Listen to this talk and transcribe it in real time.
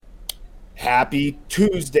Happy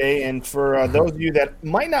Tuesday. And for those of you that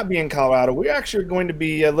might not be in Colorado, we're actually going to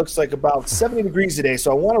be, looks like about 70 degrees today. So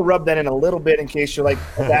I want to rub that in a little bit in case you're like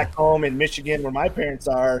back home in Michigan where my parents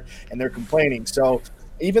are and they're complaining. So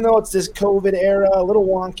even though it's this COVID era, a little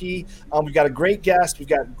wonky, we've got a great guest. We've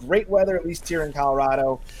got great weather, at least here in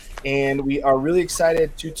Colorado. And we are really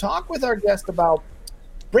excited to talk with our guest about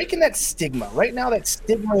breaking that stigma. Right now, that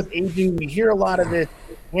stigma with aging, we hear a lot of it,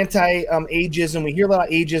 anti-ageism. We hear a lot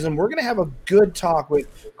of ageism. We're going to have a good talk with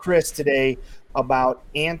Chris today about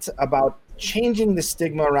changing the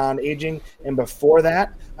stigma around aging. And before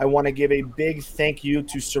that, I want to give a big thank you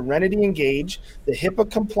to Serenity Engage, the HIPAA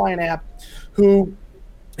compliant app, who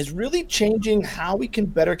is really changing how we can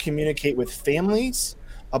better communicate with families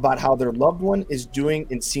about how their loved one is doing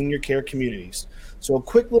in senior care communities. So a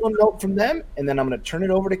quick little note from them, and then I'm going to turn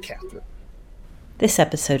it over to Catherine. This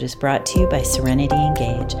episode is brought to you by Serenity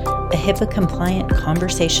Engage, a HIPAA-compliant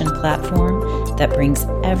conversation platform that brings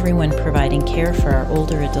everyone providing care for our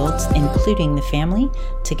older adults, including the family,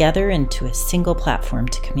 together into a single platform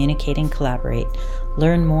to communicate and collaborate.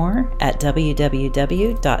 Learn more at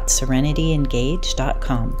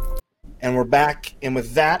www.serenityengage.com. And we're back, and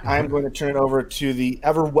with that, I'm going to turn it over to the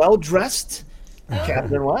ever well-dressed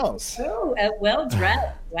Catherine Wells. Oh,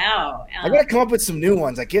 well-dressed. Wow. I got to come up with some new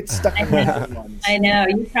ones. I get stuck in those ones. I know.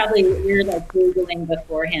 You're like Googling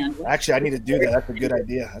beforehand. Actually, I need to do that. That's a good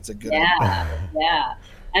idea. That's a good idea. Yeah.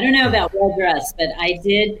 I don't know about well-dressed, but I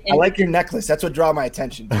did. I like your necklace. That's what drew my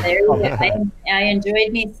attention. There you go. I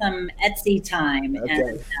enjoyed me some Etsy time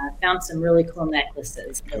and found some really cool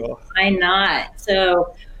necklaces. Cool. Why not?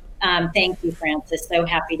 So thank you, Francis. So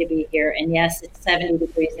happy to be here. And yes, it's 70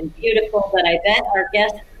 degrees and beautiful, but I bet our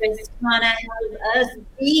guest, Chris Kana, has us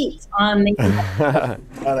beat on the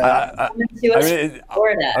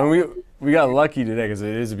Florida. I mean, we got lucky today because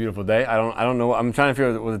it is a beautiful day. I don't know. I'm trying to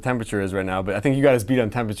figure out what the temperature is right now, but I think you got us beat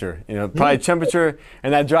on temperature. You know, probably temperature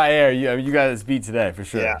and that dry air. You got us beat today for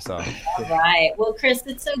sure. Yeah. So. All right. Well, Chris,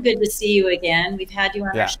 it's so good to see you again. We've had you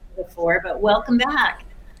on our show before, but welcome back.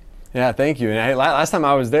 Yeah, thank you. And last time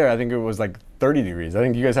I was there, I think it was like 30 degrees. I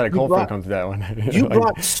think you guys had a cold front come to that one. You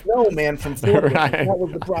brought snow, man, from Florida. Right. That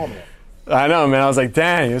was the problem. I know, man. I was like,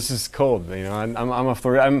 dang, this is cold. You know, I'm a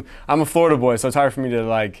Florida boy, so it's hard for me to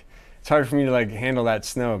handle that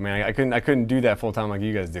snow, man. I couldn't do that full time like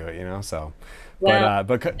you guys do it. You know, so. Well,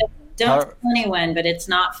 but don't tell anyone, but it's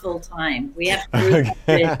not full time. We have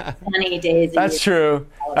 320 days. That's true.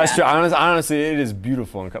 That's true. Honestly, it is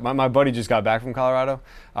beautiful. My buddy just got back from Colorado.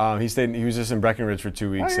 He was just in Breckenridge for 2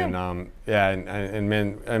 weeks, and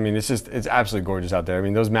man, I mean, it's absolutely gorgeous out there. I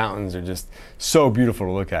mean, those mountains are just so beautiful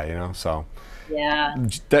to look at, you know. So yeah,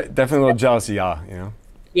 definitely a little jealous of y'all, you know.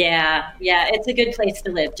 Yeah, it's a good place to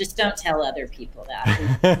live. Just don't tell other people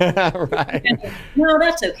that. Right. No,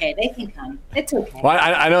 that's okay. They can come. It's okay. Well,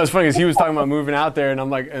 I know it's funny because he was talking about moving out there, and I'm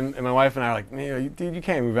like, and my wife and I are like, man, dude, you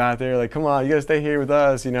can't move out there. Like, come on, you gotta stay here with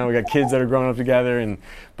us. You know, we got kids that are growing up together,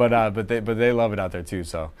 but they love it out there too.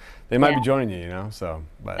 So they might be joining you, you know. So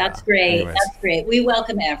but, that's great. Anyways. That's great. We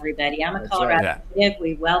welcome everybody. I'm a Colorado native.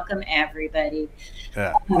 We welcome everybody.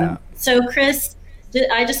 Yeah. So, Chris,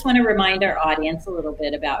 I just want to remind our audience a little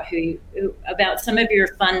bit about about some of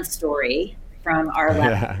your fun story from our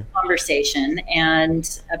last conversation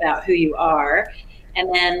and about who you are. And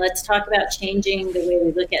then let's talk about changing the way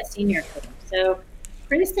we look at senior care. So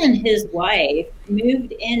Chris and his wife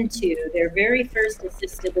moved into their very first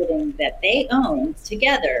assisted living that they owned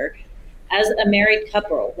together as a married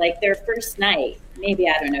couple, like their first night. Maybe,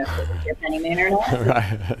 I don't know if it was their honeymoon or not.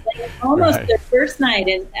 Right. Like almost their first night,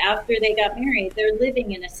 and after they got married, they're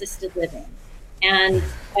living in assisted living. And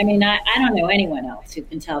I mean, I don't know anyone else who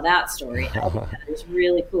can tell that story. I think that is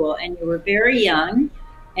really cool. And you were very young,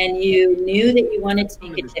 and you knew that you wanted to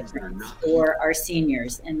make a difference for our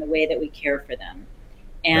seniors and the way that we care for them.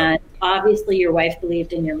 And obviously, your wife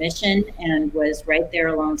believed in your mission and was right there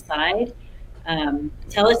alongside.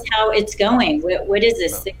 Tell us how it's going. What is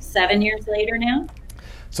this, 6-7 years later now?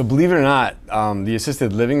 So believe it or not, the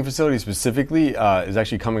assisted living facility specifically is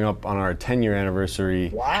actually coming up on our 10-year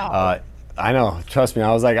anniversary. Wow. I know, trust me.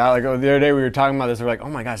 I was like, the other day we were talking about this. We're like, oh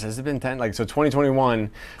my gosh, has it been 10? Like, so 2021,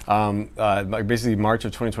 like basically March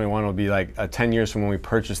of 2021 will be like 10 years from when we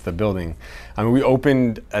purchased the building. I mean, we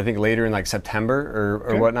opened, I think, later in like September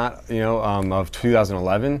or whatnot, you know, of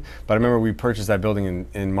 2011. But I remember we purchased that building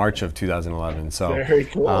in March of 2011. So very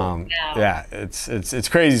cool. Yeah, it's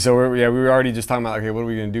crazy. So we were already just talking about, okay, what are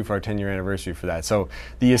we going to do for our 10-year anniversary for that? So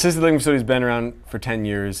the assisted living facility has been around for 10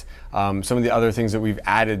 years. Some of the other things that we've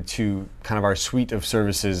added to kind of our suite of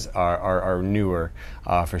services are newer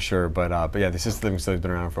for sure. But yeah, the assisted living stuff has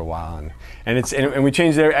been around for a while, and we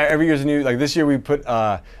change it every year's new. Like this year we put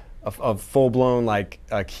a full-blown like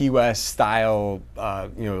Key West style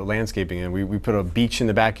landscaping, and we put a beach in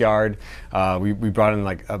the backyard. We brought in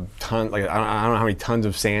like a ton, like I don't know how many tons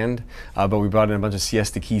of sand, but we brought in a bunch of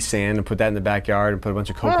Siesta Key sand and put that in the backyard and put a bunch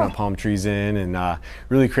of coconut palm trees in, and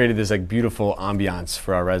really created this like beautiful ambiance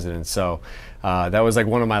for our residents. So that was like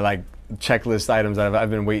one of my like checklist items that I've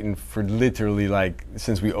been waiting for literally like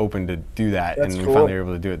since we opened to do that. That's and cool. We finally were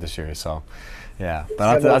able to do it this year. So yeah,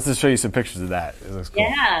 but I'll have to show you some pictures of that. It looks cool.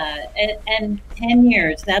 Yeah, and 10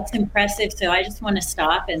 years, that's impressive. So I just want to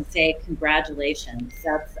stop and say congratulations.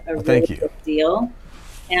 That's a really big deal.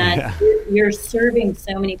 And you're serving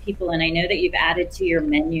so many people, and I know that you've added to your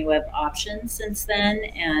menu of options since then,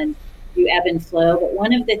 and you ebb and flow. But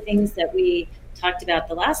one of the things that we talked about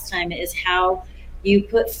the last time is how you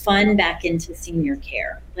put fun back into senior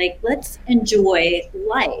care. Like, let's enjoy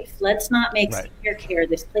life. Let's not make senior care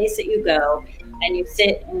this place that you go and you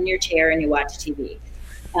sit in your chair and you watch TV.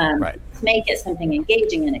 Let's make it something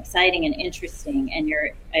engaging and exciting and interesting. And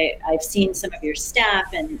I've seen some of your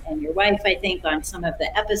staff and your wife, I think, on some of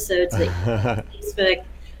the episodes that you on Facebook.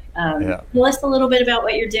 Tell us a little bit about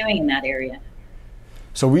what you're doing in that area.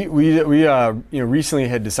 So we recently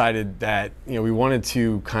had decided that we wanted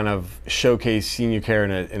to kind of showcase senior care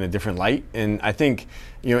in a different light, and I think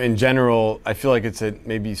in general I feel like it's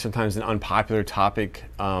maybe sometimes an unpopular topic.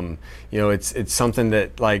 It's something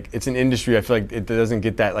that like it's an industry I feel like it doesn't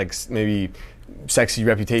get that like maybe sexy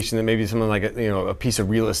reputation that maybe something like a piece of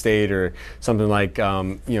real estate or something like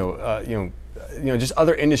just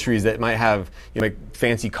other industries that might have like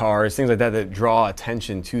fancy cars, things like that draw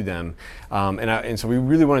attention to them, and so we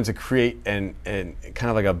really wanted to create and kind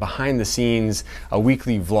of like a behind the scenes, a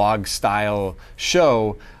weekly vlog style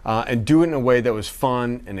show, and do it in a way that was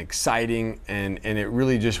fun and exciting, and it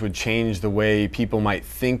really just would change the way people might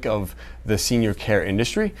think of the senior care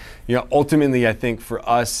industry. Ultimately, I think for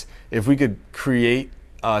us, if we could create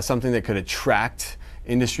something that could attract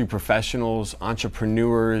industry professionals,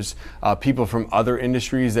 entrepreneurs, people from other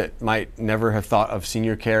industries that might never have thought of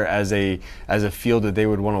senior care as a field that they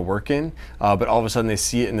would want to work in, but all of a sudden they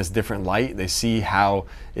see it in this different light. They see how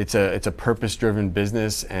it's a purpose-driven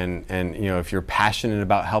business, and if you're passionate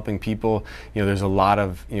about helping people, there's a lot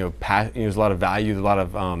of there's a lot of value, a lot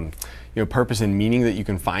of purpose and meaning that you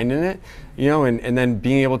can find in it, and then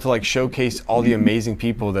being able to like showcase all the amazing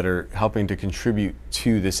people that are helping to contribute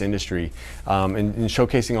to this industry, and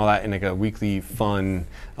showcasing all that in like a weekly fun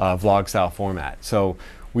vlog style format. So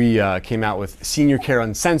we came out with Senior Care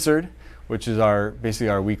Uncensored, which is basically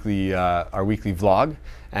our weekly vlog,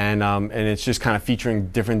 and it's just kind of featuring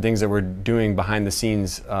different things that we're doing behind the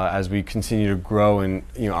scenes as we continue to grow in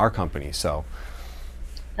our company. So.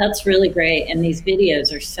 That's really great, and these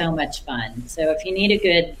videos are so much fun. So if you need a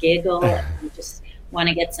good giggle, and you just want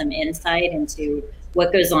to get some insight into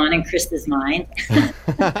what goes on in Chris's mind.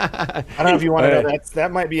 I don't know if you want to know,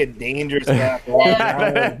 that might be a dangerous path. You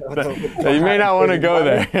may not want to go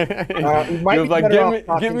there.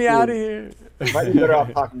 Get me out of here. Might be better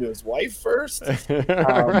off talking to his wife first. Good plan.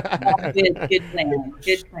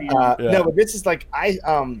 No, but this is like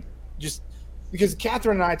just because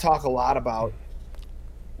Catherine and I talk a lot about.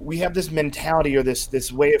 We have this mentality or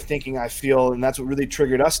this way of thinking, I feel, and that's what really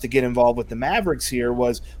triggered us to get involved with the Mavericks here,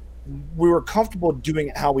 was we were comfortable doing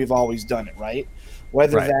it how we've always done it, right?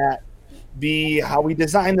 Whether that be how we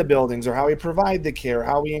design the buildings or how we provide the care,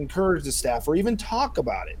 how we encourage the staff, or even talk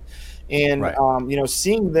about it. And,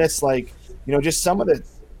 seeing this, like, just some of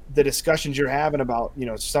the discussions you're having about,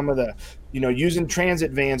 some of the, using transit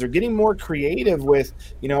vans or getting more creative with,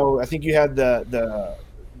 I think you had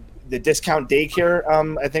the discount daycare,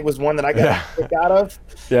 I think was one that I got a kick out of.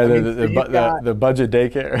 Yeah, the budget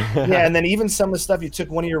daycare. Yeah, and then even some of the stuff you took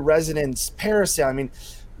one of your residents' parasail. I mean,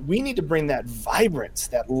 we need to bring that vibrance,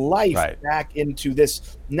 that life back into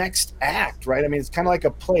this next act, right? I mean, it's kind of like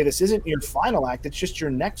a play. This isn't your final act; it's just your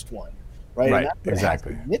next one, right? Right, and that's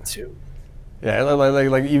exactly. Get to. Yeah,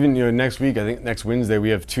 like even next week, I think next Wednesday we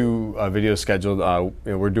have 2 videos scheduled.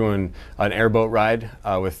 We're doing an airboat ride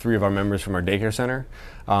with 3 of our members from our daycare center,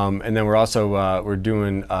 and then we're also we're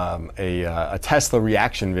doing a Tesla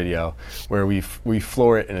reaction video where we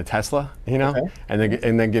floor it in a Tesla, and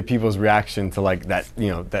then get people's reaction to like that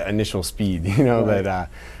that initial speed, that.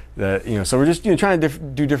 So we're just trying to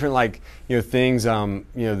do different things I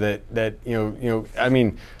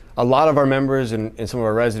mean. A lot of our members and some of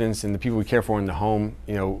our residents and the people we care for in the home,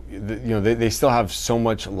 they still have so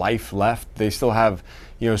much life left. They still have,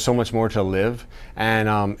 so much more to live.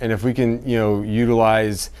 And if we can,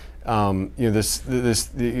 utilize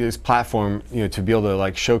this platform, to be able to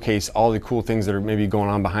like showcase all the cool things that are maybe going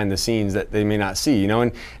on behind the scenes that they may not see,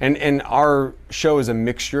 and our show is a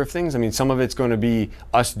mixture of things. I mean, some of it's going to be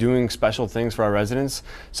us doing special things for our residents.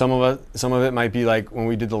 Some of it might be like when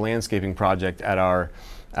we did the landscaping project at our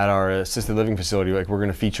assisted living facility, like we're going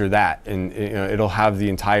to feature that, and it'll have the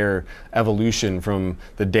entire evolution from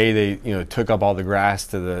the day they took up all the grass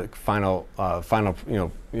to the final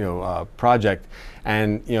project,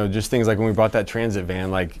 and just things like when we brought that transit van,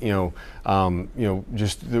 like we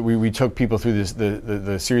took people through this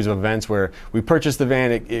the series of events where we purchased the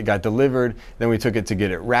van, it got delivered, then we took it to get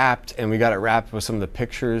it wrapped, and we got it wrapped with some of the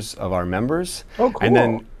pictures of our members. Oh,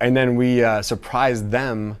 cool. And then we surprised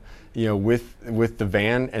them with the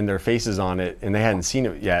van and their faces on it, and they hadn't seen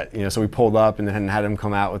it yet. So we pulled up and then had them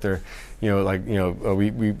come out with their, we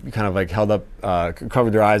kind of like held up,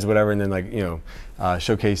 covered their eyes or whatever, and then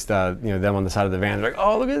showcased, them on the side of the van. They're like,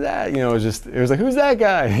 oh, look at that. It was like, who's that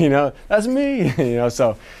guy? That's me.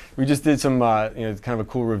 So we just did some, kind of a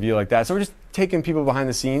cool reveal like that. So we're just taking people behind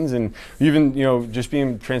the scenes, and even just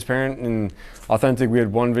being transparent and authentic. We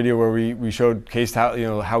had one video where we showcased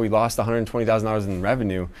how we lost $120,000 in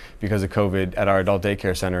revenue because of COVID at our adult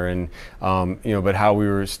daycare center, and but how we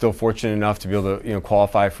were still fortunate enough to be able to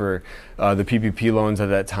qualify for the PPP loans at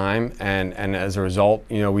that time, and as a result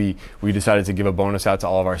we decided to give a bonus out to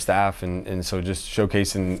all of our staff, and so just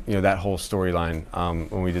showcasing that whole storyline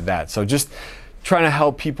when we did that. So just trying to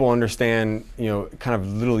help people understand, kind of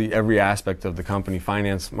literally every aspect of the company: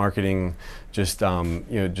 finance, marketing, just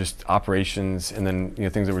just operations, and then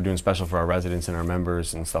things that we're doing special for our residents and our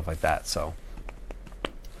members and stuff like that. So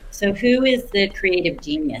who is the creative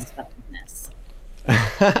genius behind this?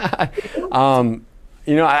 I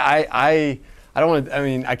don't want to. I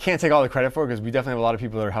mean, I can't take all the credit for it, because we definitely have a lot of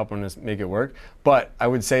people that are helping us make it work. But I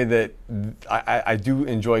would say that I do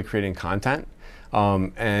enjoy creating content.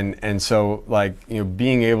 And so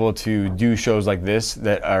being able to do shows like this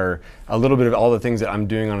that are a little bit of all the things that I'm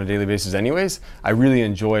doing on a daily basis anyways, I really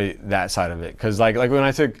enjoy that side of it. Because like when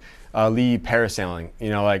I took Lee parasailing,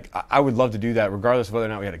 I would love to do that regardless of whether or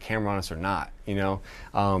not we had a camera on us or not,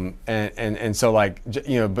 and so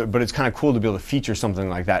but it's kind of cool to be able to feature something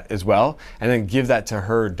like that as well, and then give that to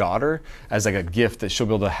her daughter as like a gift that she'll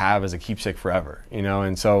be able to have as a keepsake forever,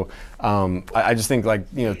 and so I just think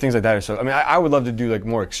things like that are so. I mean, I would love to do like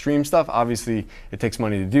more extreme stuff. Obviously, it takes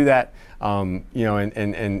money to do that. So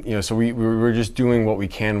we're just doing what we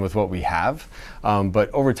can with what we have.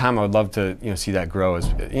 But over time, I would love to, see that grow. As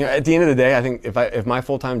at the end of the day, I think if my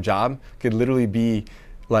full-time job could literally be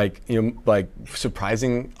like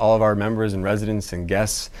surprising all of our members and residents and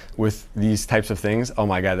guests with these types of things, oh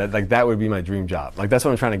my God, that would be my dream job. Like, that's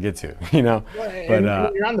what I'm trying to get to, Well,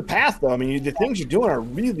 but you're on the path, though. I mean, the things you're doing are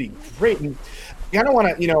really great. And I don't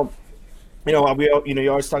want to, you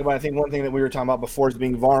always talk about, I think one thing that we were talking about before is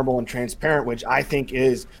being vulnerable and transparent, which I think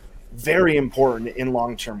is very important in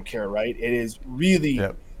long-term care, right? It is really,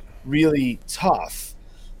 really tough,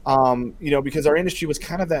 because our industry was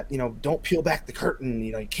kind of that, don't peel back the curtain,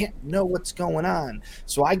 you can't know what's going on.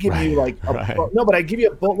 So I give you but I give you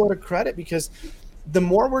a boatload of credit, because the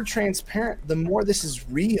more we're transparent, the more this is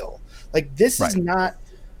real. Like, this is not,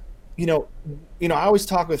 I always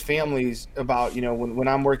talk with families about, when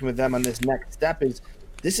I'm working with them on this next step, is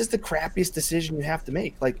this is the crappiest decision you have to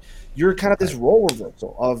make. Like, you're kind of this role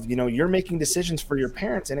reversal of, you're making decisions for your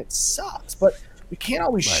parents, and it sucks, but we can't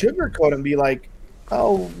always sugarcoat and be like,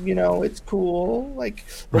 oh, it's cool. Like,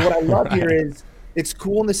 but what I love here is it's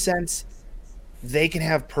cool in the sense they can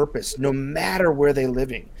have purpose no matter where they're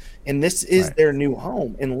living. And this is their new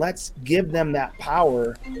home. And let's give them that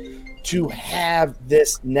power to have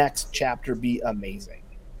this next chapter be amazing.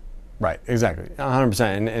 Right, exactly,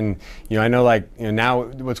 100%. And I know now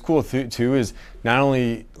what's cool too is not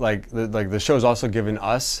only the show's also given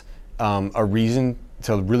us a reason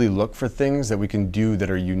to really look for things that we can do that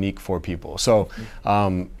are unique for people. So,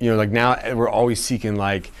 now we're always seeking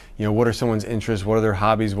what are someone's interests, what are their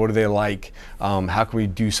hobbies, what do they like, how can we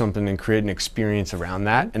do something and create an experience around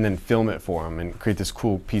that, and then film it for them and create this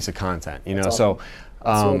cool piece of content, So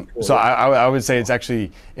I would say it's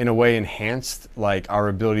actually in a way enhanced our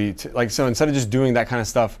ability to so instead of just doing that kind of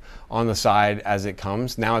stuff on the side as it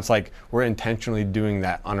comes, now it's we're intentionally doing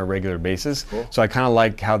that on a regular basis. Cool. So I kind of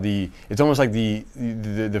like how it's almost like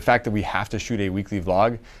the fact that we have to shoot a weekly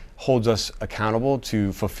vlog holds us accountable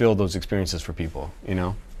to fulfill those experiences for people,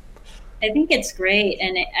 I think it's great,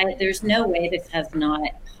 and there's no way this has not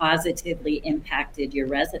positively impacted your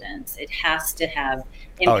residents. It has to have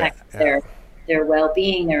impacted their their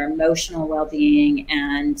well-being, their emotional well-being,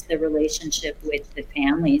 and the relationship with the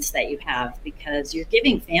families that you have, because you're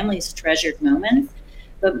giving families treasured moments.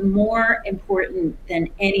 But more important than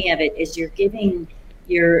any of it is you're giving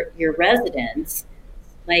your residents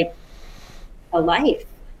like a life.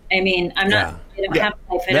 I mean, I'm not, they don't have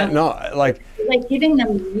a life. I don't, like giving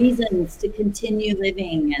them reasons to continue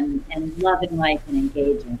living and loving life and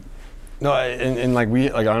engaging. No, and like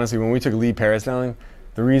honestly, when we took Lee parasailing,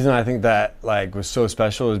 the reason I think that like was so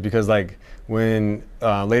special is because like when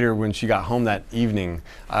later when she got home that evening,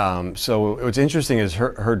 so what's interesting is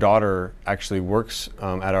her daughter actually works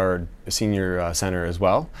at our senior center as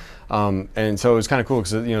well. And so it was kind of cool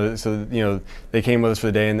because they came with us for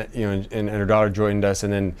the day, and and her daughter joined us,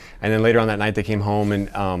 and then later on that night they came home,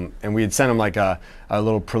 and we had sent them like a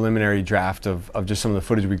little preliminary draft of just some of the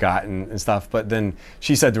footage we got and stuff. But then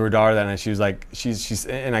she said to her daughter that night, she was like, she's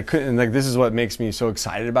and I couldn't, like, this is what makes me so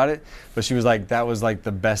excited about it. But she was like, that was like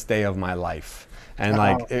the best day of my life. And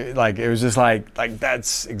it was just like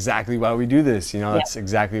that's exactly why we do this. That's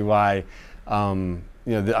exactly why.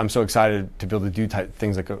 I'm so excited to be able to do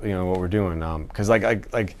things like what we're doing, because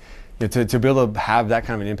to be able to have that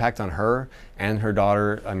kind of an impact on her and her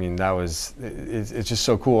daughter, I mean, it's just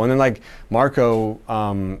so cool. And then like Marco,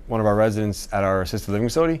 one of our residents at our assisted living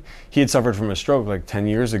facility, he had suffered from a stroke like 10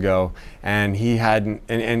 years ago, and he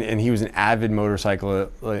was an avid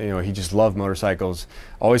motorcyclist. He just loved motorcycles,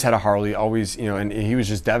 always had a Harley, always, and he was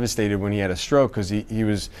just devastated when he had a stroke because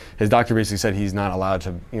his doctor basically said he's not allowed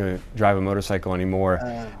to drive a motorcycle anymore.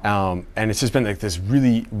 And it's just been like this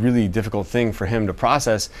really, really difficult thing for him to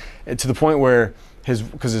process, to the point where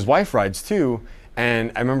because his wife rides too,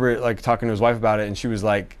 and I remember like talking to his wife about it, and she was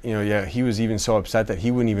like, he was even so upset that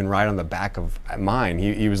he wouldn't even ride on the back of mine.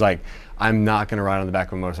 He was like, I'm not gonna ride on the back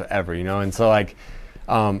of a motorcycle ever, and so like,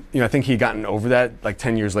 I think he'd gotten over that like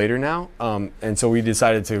 10 years later now, and so we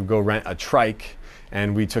decided to go rent a trike,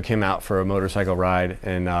 and we took him out for a motorcycle ride,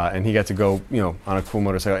 and he got to go, on a cool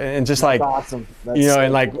motorcycle, and just like, that's awesome. That's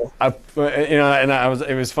and like, cool.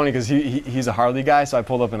 It was funny because he's a Harley guy, so I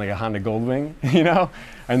pulled up in like a Honda Goldwing,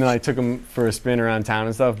 and then I took him for a spin around town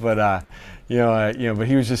and stuff, but but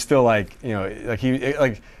he was just still like,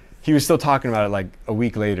 he was still talking about it like a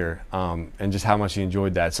week later, and just how much he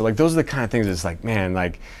enjoyed that. So like, those are the kind of things that's like, man,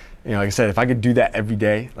 like, like I said, if I could do that every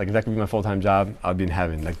day, like if that could be my full-time job, I'd be in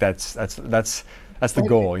heaven. Like that's the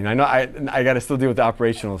goal. I know I got to still deal with the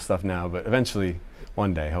operational stuff now, but eventually,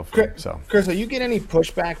 one day, hopefully. Chris, do you get any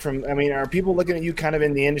pushback from? I mean, are people looking at you kind of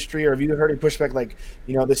in the industry, or have you heard any pushback like,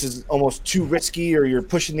 this is almost too risky, or you're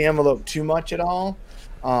pushing the envelope too much at all,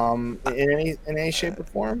 in any shape or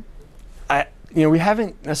form? We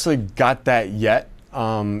haven't necessarily got that yet.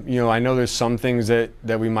 I know there's some things that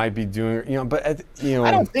we might be doing, but I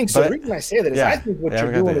don't think so. The reason I say that is I think what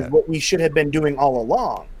you're doing is what we should have been doing all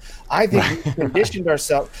along. I think we conditioned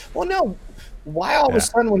ourselves. Well, no. Why all of a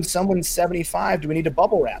sudden, when someone's 75, do we need to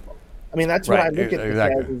bubble wrap them? I mean, that's what I look at this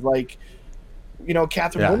as, is like,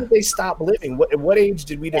 Catherine, when did they stop living? At what age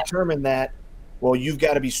did we determine that, well, you've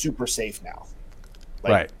got to be super safe now?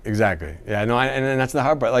 Right, exactly. Yeah, no, and that's the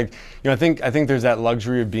hard part. Like, I think there's that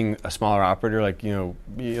luxury of being a smaller operator, like,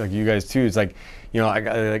 like you guys too. It's like, like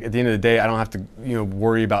at the end of the day, I don't have to,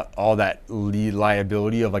 worry about all that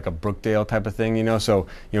liability of like a Brookdale type of thing, So,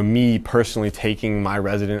 me personally taking my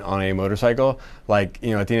resident on a motorcycle, like,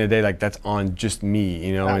 at the end of the day, like that's on just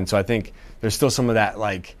me, And so I think there's still some of that,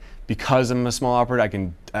 like, because I'm a small operator,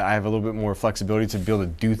 I have a little bit more flexibility to be able to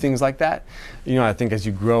do things like that. I think as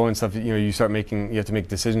you grow and stuff, you have to make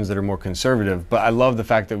decisions that are more conservative. But I love the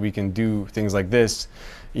fact that we can do things like this.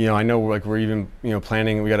 I know we're even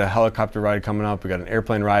planning. We got a helicopter ride coming up. We got an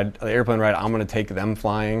airplane ride. The airplane ride, I'm going to take them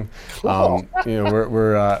flying.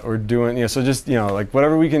 We're doing so just like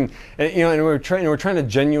whatever we can. And we're trying to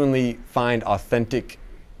genuinely find authentic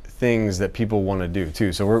things that people want to do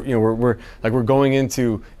too. So we're going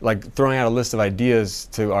into like throwing out a list of ideas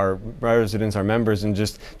to our residents, our members, and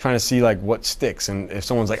just trying to see like what sticks. And if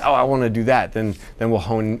someone's like, oh, I want to do that, then we'll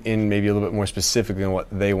hone in maybe a little bit more specifically on what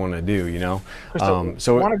they want to do.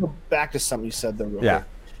 So I want to go back to something you said though. Real quick.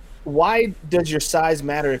 Why does your size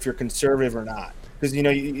matter if you're conservative or not? Because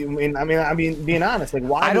I mean, being honest, like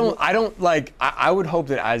why? I would hope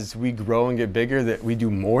that as we grow and get bigger, that we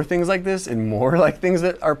do more things like this and more like things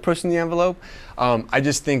that are pushing the envelope. I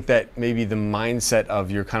just think that maybe the mindset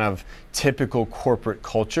of your kind of typical corporate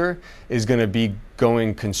culture is going to be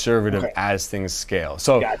going conservative as things scale.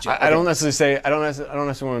 So gotcha. I don't necessarily say I don't necessarily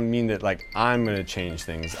want to mean that like I'm going to change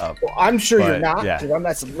things up. Well, I'm sure you're not. Yeah. I'm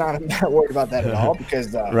not worried about that at all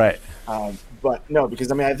because but no,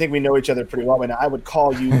 because I mean, I think we know each other pretty well. And I would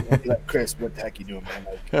call you and be like, Chris, what the heck you doing, man?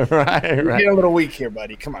 Like, right. You're a little weak here,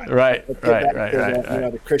 buddy. Come on. Right. Let's get back to the, you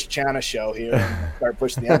know, the Chris Chana show here and start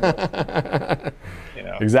pushing the envelope. You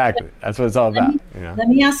know. Exactly. That's what it's all about. Let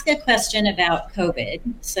me ask a question about COVID.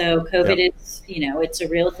 So COVID is, you know, it's a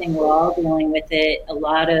real thing. We're all dealing with it. A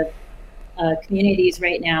lot of communities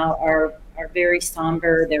right now are very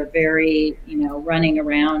somber. They're very, you know, running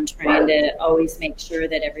around trying to always make sure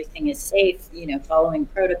that everything is safe, you know, following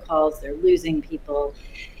protocols. They're losing people.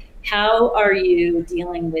 How are you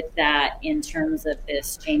dealing with that in terms of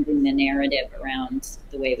this changing the narrative around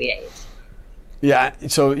the way we age? Yeah,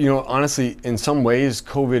 so, you know, honestly, in some ways,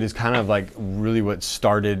 COVID is kind of like really what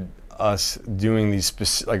started us doing these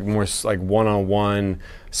more like one-on-one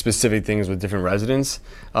specific things with different residents.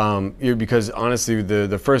 Because honestly,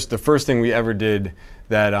 the first thing we ever did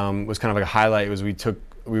that was kind of like a highlight was we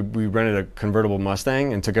rented a convertible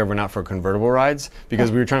Mustang and took everyone out for convertible rides because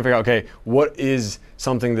we were trying to figure out, okay, what is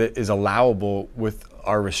something that is allowable with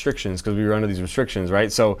our restrictions, because we were under these restrictions,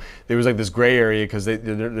 right? So there was like this gray area because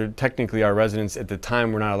they're technically our residents at the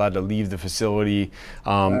time were not allowed to leave the facility,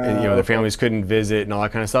 and you know, their families couldn't visit and all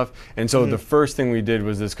that kind of stuff. And so the first thing we did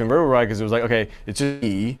was this convertible ride because it was like, okay, it's just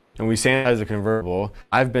me, and we sanitize the convertible.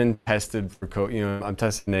 I've been tested for COVID, you know, I'm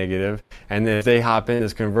tested negative, and then if they hop in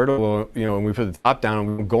this convertible, you know, and we put the top down and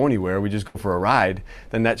we don't go anywhere, we just go for a ride,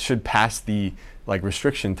 then that should pass the like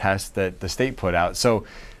restriction test that the state put out. So,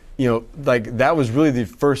 you know, like that was really the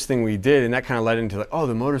first thing we did, and that kind of led into like, oh,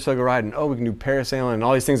 the motorcycle ride, and oh, we can do parasailing, and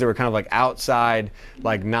all these things that were kind of like outside,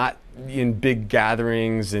 like not in big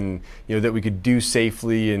gatherings, and you know, that we could do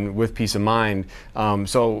safely and with peace of mind.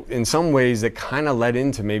 So in some ways, that kind of led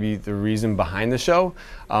into maybe the reason behind the show,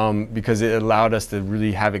 because it allowed us to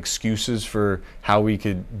really have excuses for how we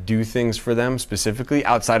could do things for them specifically,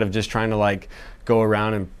 outside of just trying to like go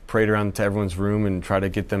around and parade around to everyone's room and try to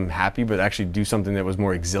get them happy, but actually do something that was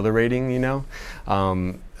more exhilarating, you know?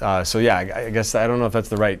 So yeah, I guess I don't know if that's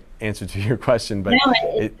the right answer to your question, but no,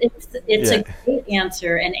 it's a great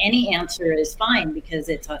answer, and any answer is fine because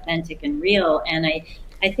it's authentic and real. And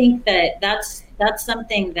I think that's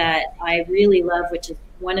something that I really love, which is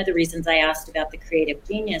one of the reasons I asked about the creative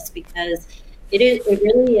genius, because it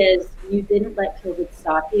really is, you didn't let COVID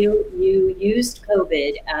stop you. You used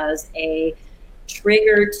COVID as a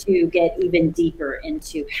trigger to get even deeper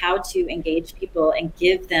into how to engage people and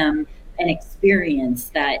give them an experience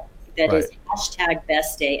that is hashtag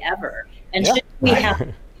best day ever. And should we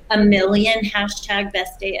have a million hashtag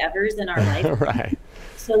best day evers in our life? Right.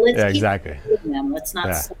 So let's keep creating them. Let's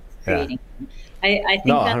not stop creating them. I think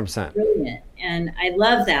that's 100%. Brilliant. And I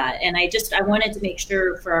love that. And I wanted to make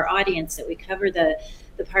sure for our audience that we cover the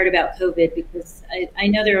part about COVID, because I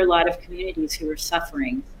know there are a lot of communities who are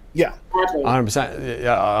suffering. Yeah, 100%.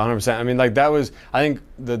 Yeah, 100%. I mean, like that was, I think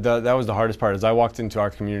that was the hardest part. Is I walked into our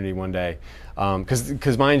community one day,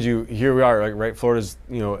 because mind you, here we are, like, right? Florida's,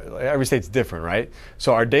 you know, every state's different, right?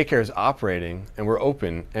 So our daycare is operating, and we're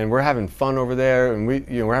open, and we're having fun over there, and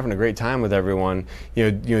we're having a great time with everyone.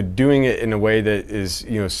 You know, doing it in a way that is,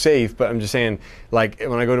 you know, safe. But I'm just saying, like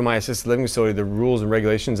when I go to my assisted living facility, the rules and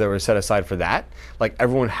regulations that were set aside for that, like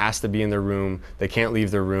everyone has to be in their room. They can't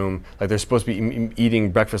leave their room. Like they're supposed to be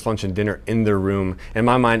eating breakfast, lunch, and dinner in their room. In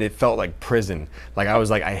my mind, it felt like prison. Like I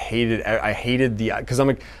was like, I hated because I'm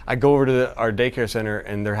like, I go over to our daycare center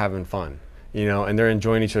and they're having fun, you know, and they're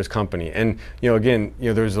enjoying each other's company. And, you know, again, you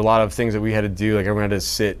know, there's a lot of things that we had to do. Like everyone had to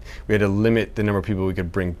sit. We had to limit the number of people we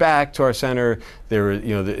could bring back to our center. There were,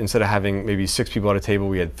 you know, instead of having maybe 6 people at a table,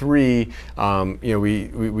 we had 3. You know, we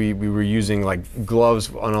were using like gloves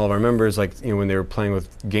on all of our members, like, you know, when they were playing with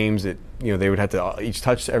games that, you know, they would have to each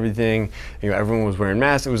touch everything. You know, everyone was wearing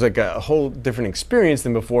masks. It was like a whole different experience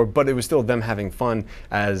than before, but it was still them having fun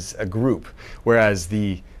as a group. Whereas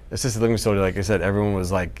the assisted living facility, like I said, everyone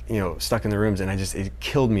was like, you know, stuck in their rooms, and it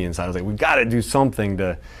killed me inside. I was like, we got to do something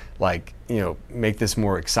to, like, you know, make this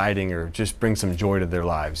more exciting or just bring some joy to their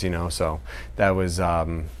lives, you know. So that was,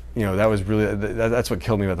 you know, that was really, that's what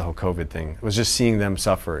killed me about the whole COVID thing. It was just seeing them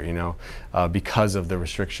suffer, you know, because of the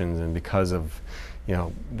restrictions and because of, you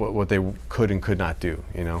know, what they could and could not do,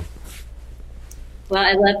 you know. Well,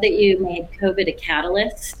 I love that you made COVID a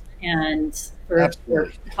catalyst and for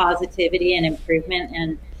positivity and improvement.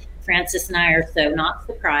 And Francis and I are so not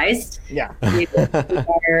surprised. Yeah.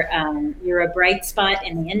 You're a bright spot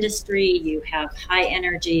in the industry. You have high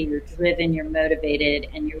energy, you're driven, you're motivated,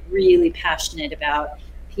 and you're really passionate about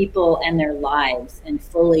people and their lives and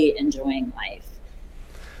fully enjoying life.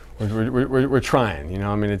 We're trying, you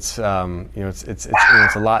know. I mean, it's you know, it's you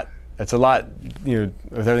know, it's a lot, you know,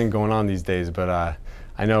 with everything going on these days. But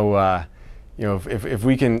I know, if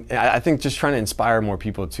we can, I think just trying to inspire more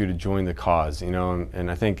people too to join the cause,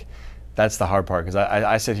 and I think that's the hard part, because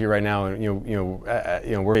I sit here right now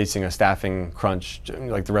and we're facing a staffing crunch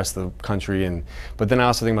like the rest of the country, but then I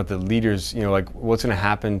also think about the leaders, like what's going to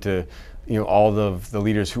happen to all of the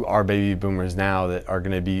leaders who are baby boomers now that are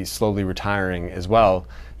going to be slowly retiring as well.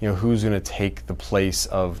 Who's going to take the place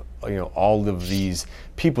of all of these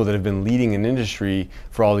people that have been leading an industry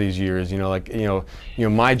for all these years.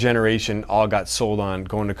 My generation all got sold on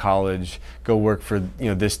going to college, go work for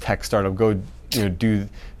this tech startup, go do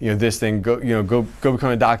this thing, go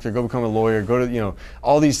become a doctor, go become a lawyer, go to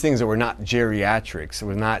all these things that were not geriatrics, it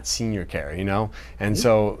was not senior care, and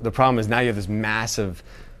so the problem is now you have this massive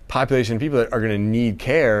population of people that are going to need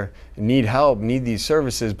care, need help, need these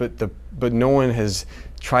services, but no one has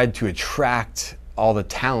tried to attract all the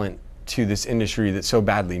talent to this industry that so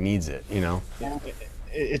badly needs it. Yeah.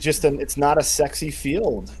 It's just it's not a sexy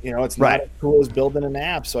field. It's not right. as cool as building an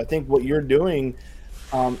app. So I think what you're doing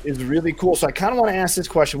is really cool. So I kind of want to ask this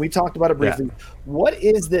question. We talked about it briefly. Yeah. What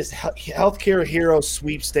is this Healthcare Hero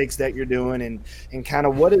sweepstakes that you're doing, and kind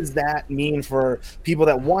of what does that mean for people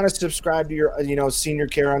that want to subscribe to your Senior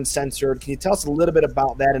Care Uncensored? Can you tell us a little bit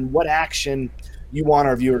about that and what action you want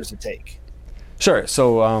our viewers to take? Sure.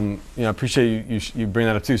 So, I appreciate you bring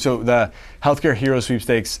that up too. So the Healthcare Hero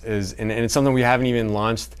Sweepstakes is, and it's something we haven't even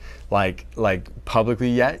launched like publicly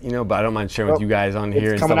yet, but I don't mind sharing with you guys on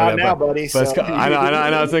here and stuff like that. It's coming out now, buddy. But I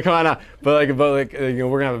know it's coming out now. But we're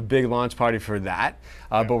gonna have a big launch party for that.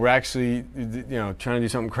 But we're actually, trying to do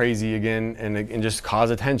something crazy again and just cause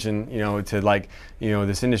attention, to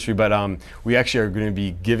this industry. But we actually are going to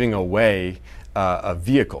be giving away a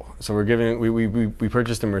vehicle. So we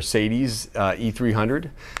purchased a Mercedes E300,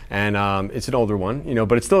 and it's an older one,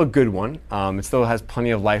 but it's still a good one. It still has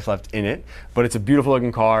plenty of life left in it, but it's a beautiful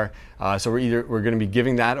looking car. So we're going to be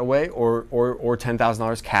giving that away or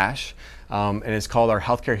 $10,000 cash, and it's called our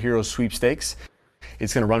Healthcare Heroes Sweepstakes.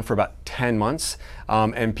 It's going to run for about 10 months,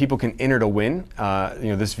 and people can enter to win,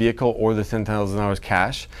 this vehicle or the $10,000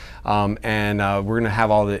 cash, and we're going to have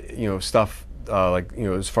all the stuff.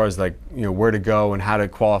 As far as where to go and how to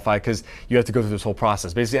qualify, because you have to go through this whole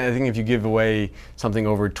process. Basically, I think if you give away something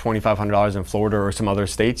over $2,500 in Florida or some other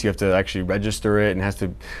states, you have to actually register it and it has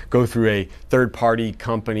to go through a third-party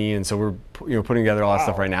company. And so we're putting together all that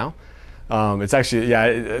stuff right now. It's actually,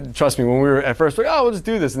 trust me, when we were at first, we'll just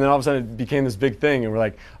do this. And then all of a sudden it became this big thing. And we're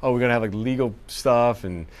like, we're going to have legal stuff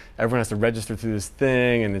and everyone has to register through this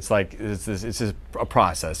thing. And it's just a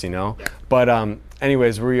process, Yeah. But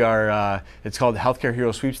anyways, we are, it's called Healthcare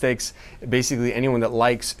Hero Sweepstakes. Basically, anyone that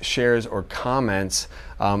likes, shares, or comments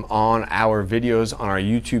on our videos on our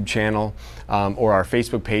YouTube channel or our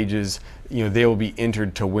Facebook pages, they will be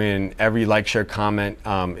entered to win. Every like, share, comment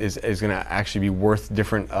is going to actually be worth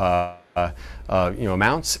different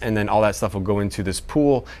amounts, and then all that stuff will go into this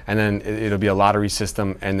pool, and then it'll be a lottery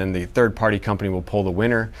system, and then the third-party company will pull the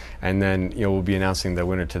winner, and then we'll be announcing the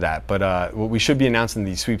winner to that. But we should be announcing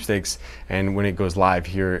the sweepstakes, and when it goes live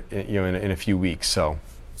here, in a few weeks.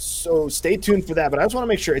 So stay tuned for that. But I just want to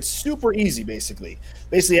make sure it's super easy. Basically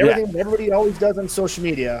everything that everybody always does on social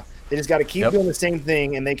media, they just got to keep doing the same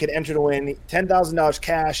thing, and they could enter to win $10,000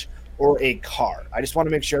 cash or a car. I just want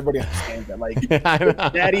to make sure everybody understands that.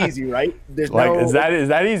 It's that easy, right? There's is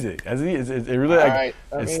that easy? It really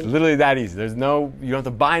it's literally that easy. You don't have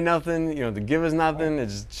to buy nothing. You don't have to give us nothing.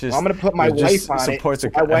 It's just. I'm gonna put my wife on it. So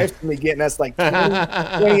my wife's gonna be getting us 20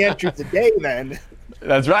 entries a day then.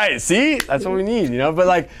 That's right. See, that's what we need,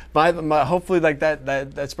 But hopefully,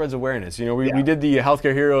 that spreads awareness. We did the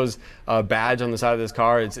Healthcare Heroes badge on the side of this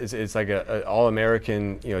car. It's like a all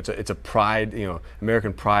American. It's a pride.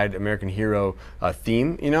 American pride, American hero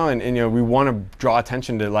theme. And we want to draw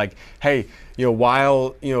attention to hey.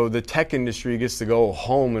 While the tech industry gets to go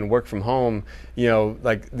home and work from home,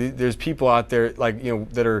 there's people out there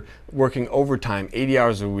that are working overtime, 80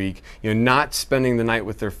 hours a week, not spending the night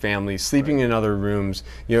with their families, sleeping in other rooms,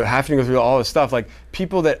 having to go through all this stuff.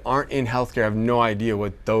 People that aren't in healthcare have no idea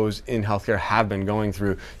what those in healthcare have been going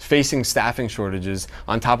through, facing staffing shortages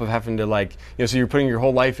on top of having to so you're putting your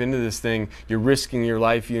whole life into this thing, you're risking your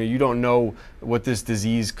life, you don't know what this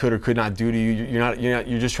disease could or could not do to you.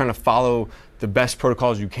 You're just trying to follow the best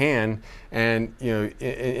protocols you can, and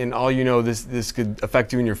and all this could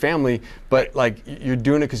affect you and your family, but you're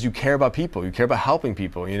doing it because you care about people, you care about helping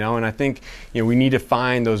people, and I think we need to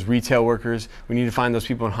find those retail workers, we need to find those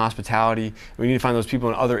people in hospitality, we need to find those people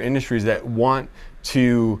in other industries that want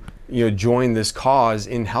to join this cause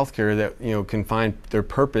in healthcare, that can find their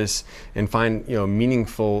purpose and find a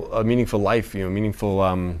meaningful life,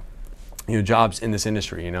 meaningful jobs in this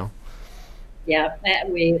industry. Yeah,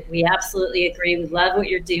 we absolutely agree. We love what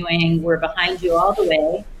you're doing. We're behind you all the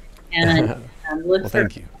way, and look for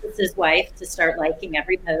Chris's wife to start liking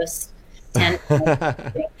every post.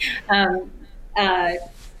 Um,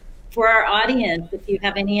 for our audience, if you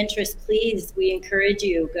have any interest, please, we encourage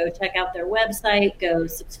you, go check out their website, go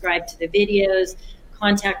subscribe to the videos,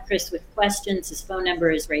 contact Chris with questions. His phone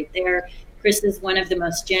number is right there. Chris is one of the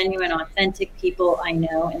most genuine, authentic people I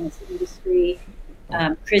know in this industry.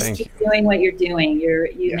 Chris, keep doing what you're doing.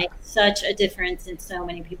 You make such a difference in so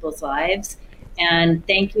many people's lives. And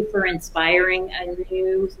thank you for inspiring a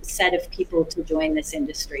new set of people to join this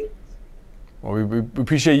industry. Well, we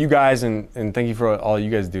appreciate you guys, and thank you for all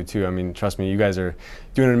you guys do too. I mean, trust me, you guys are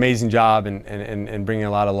doing an amazing job and bringing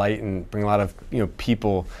a lot of light and bringing a lot of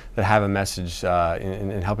people that have a message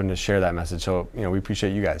and helping to share that message. So we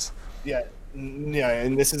appreciate you guys. Yeah,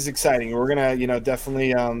 and this is exciting. We're gonna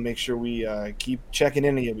definitely make sure we keep checking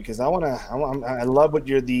in on you, because I love what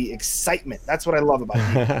you're the excitement. That's what I love about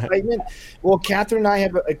you. Excitement. Well, Catherine and I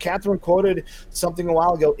have Catherine quoted something a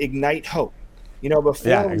while ago: "Ignite hope." Before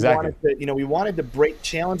we wanted to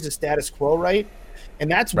challenge the status quo, right? And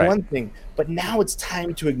that's one thing. But now it's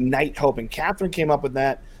time to ignite hope. And Catherine came up with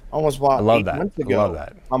that almost 8 months ago. I love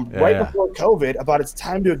that. Before COVID, about it's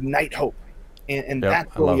time to ignite hope. And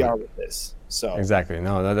that's where we are with this. So exactly.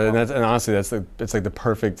 No, and honestly, it's like the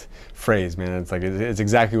perfect phrase, man. It's like it's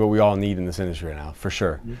exactly what we all need in this industry right now, for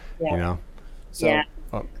sure. Yeah.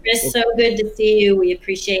 Chris, so good to see you. We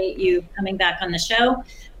appreciate you coming back on the show.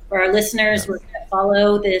 For our listeners, we're going to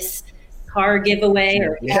follow this car giveaway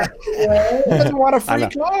or car giveaway. Who doesn't want a free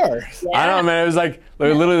car? I don't know, man. It was like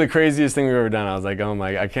literally the craziest thing we've ever done. I was like, oh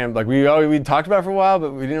my, I can't. Like we talked about it for a while,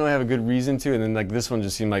 but we didn't really have a good reason to. And then like this one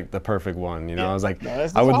just seemed like the perfect one. I was like,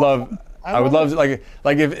 I would love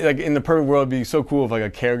like if in the perfect world, it'd be so cool if like a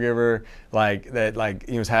caregiver that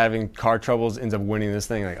was having car troubles ends up winning this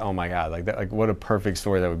thing. Like, oh my God, like that, like what a perfect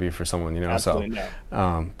story that would be for someone. Absolutely.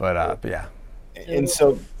 But yeah. And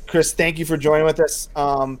so, Chris, thank you for joining with us.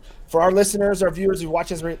 For our listeners, our viewers who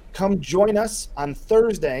watch us, come join us on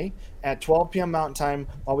Thursday at 12 p.m. Mountain Time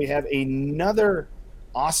while we have another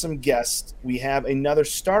awesome guest. We have another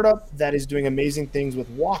startup that is doing amazing things with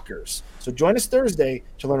walkers. So join us Thursday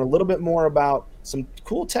to learn a little bit more about some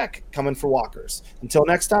cool tech coming for walkers. Until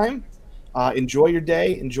next time, enjoy your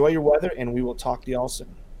day, enjoy your weather, and we will talk to you all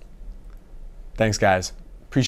soon. Thanks, guys.